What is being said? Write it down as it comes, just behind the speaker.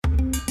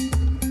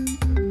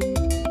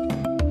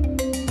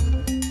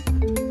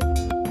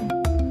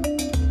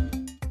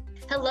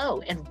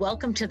and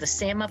welcome to the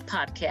SAMA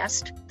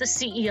podcast, the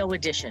CEO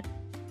edition.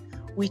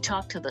 We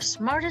talk to the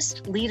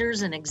smartest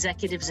leaders and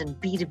executives in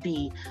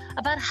B2B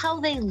about how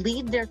they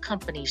lead their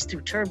companies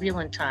through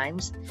turbulent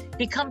times,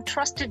 become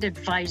trusted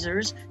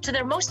advisors to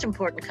their most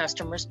important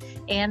customers,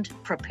 and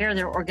prepare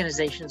their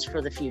organizations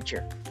for the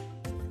future.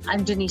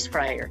 I'm Denise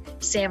Freier,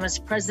 SAMA's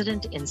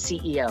president and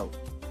CEO.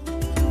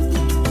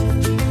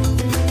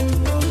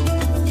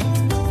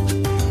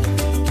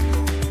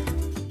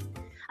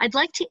 I'd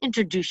like to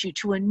introduce you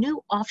to a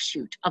new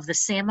offshoot of the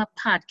SAMA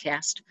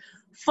podcast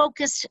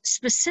focused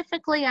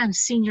specifically on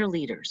senior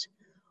leaders.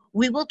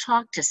 We will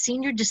talk to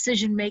senior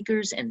decision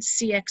makers and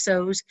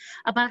CXOs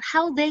about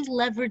how they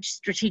leverage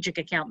strategic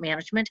account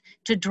management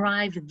to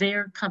drive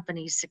their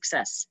company's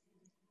success.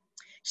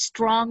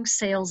 Strong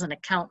sales and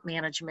account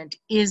management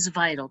is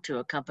vital to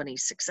a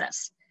company's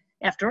success.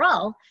 After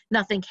all,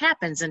 nothing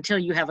happens until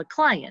you have a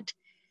client.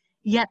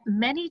 Yet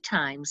many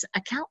times,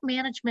 account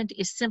management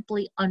is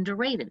simply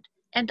underrated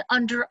and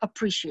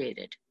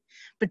underappreciated.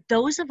 But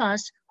those of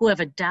us who have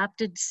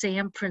adopted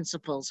SAM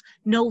principles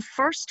know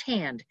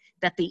firsthand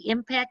that the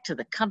impact to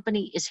the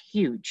company is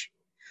huge.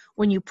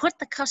 When you put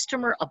the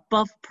customer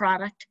above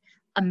product,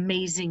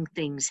 amazing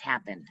things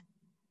happen.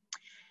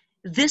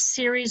 This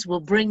series will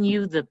bring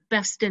you the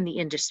best in the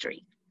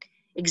industry,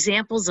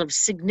 examples of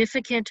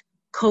significant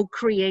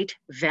co-create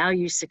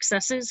value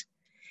successes,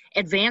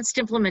 advanced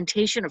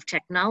implementation of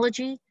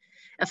technology,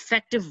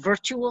 effective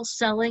virtual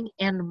selling,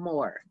 and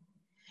more.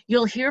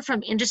 You'll hear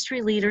from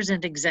industry leaders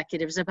and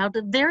executives about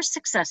their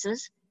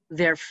successes,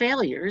 their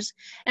failures,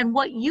 and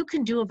what you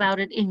can do about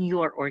it in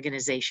your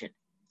organization.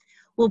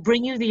 We'll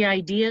bring you the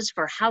ideas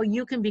for how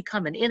you can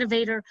become an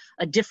innovator,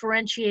 a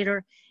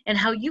differentiator, and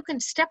how you can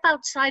step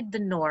outside the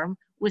norm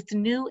with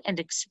new and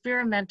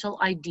experimental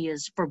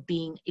ideas for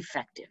being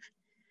effective.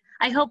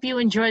 I hope you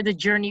enjoy the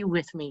journey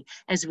with me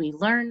as we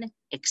learn,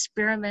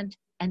 experiment,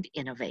 and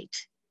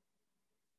innovate.